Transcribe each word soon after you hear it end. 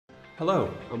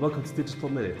Hello and welcome to Digital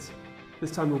Minute.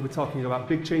 This time we'll be talking about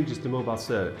big changes to mobile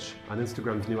search and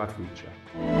Instagram's new ad feature.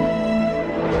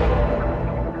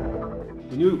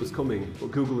 We knew it was coming,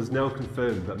 but Google has now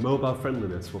confirmed that mobile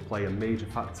friendliness will play a major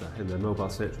factor in their mobile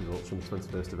search results from the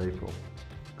 21st of April.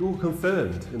 Google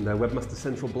confirmed in their Webmaster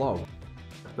Central blog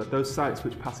that those sites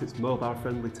which pass its mobile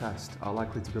friendly test are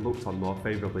likely to be looked on more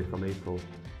favourably from April.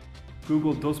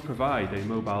 Google does provide a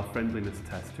mobile friendliness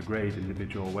test to grade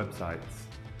individual websites,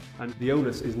 and the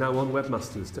onus is now on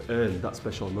webmasters to earn that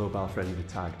special mobile friendly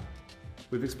tag.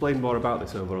 We've explained more about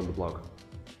this over on the blog.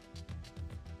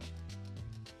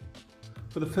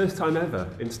 For the first time ever,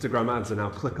 Instagram ads are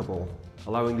now clickable,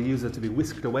 allowing the user to be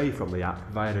whisked away from the app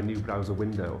via a new browser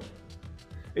window.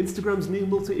 Instagram's new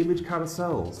multi-image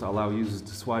carousels allow users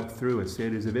to swipe through a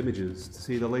series of images to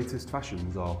see the latest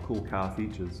fashions or cool car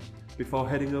features, before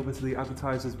heading over to the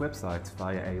advertiser's website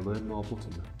via a Learn More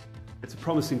button. It's a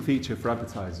promising feature for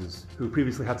advertisers who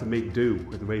previously had to make do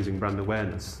with raising brand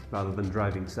awareness rather than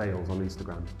driving sales on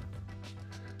Instagram.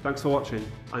 Thanks for watching.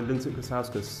 I'm Vincent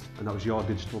Krasauskas, and that was your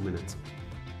Digital Minute.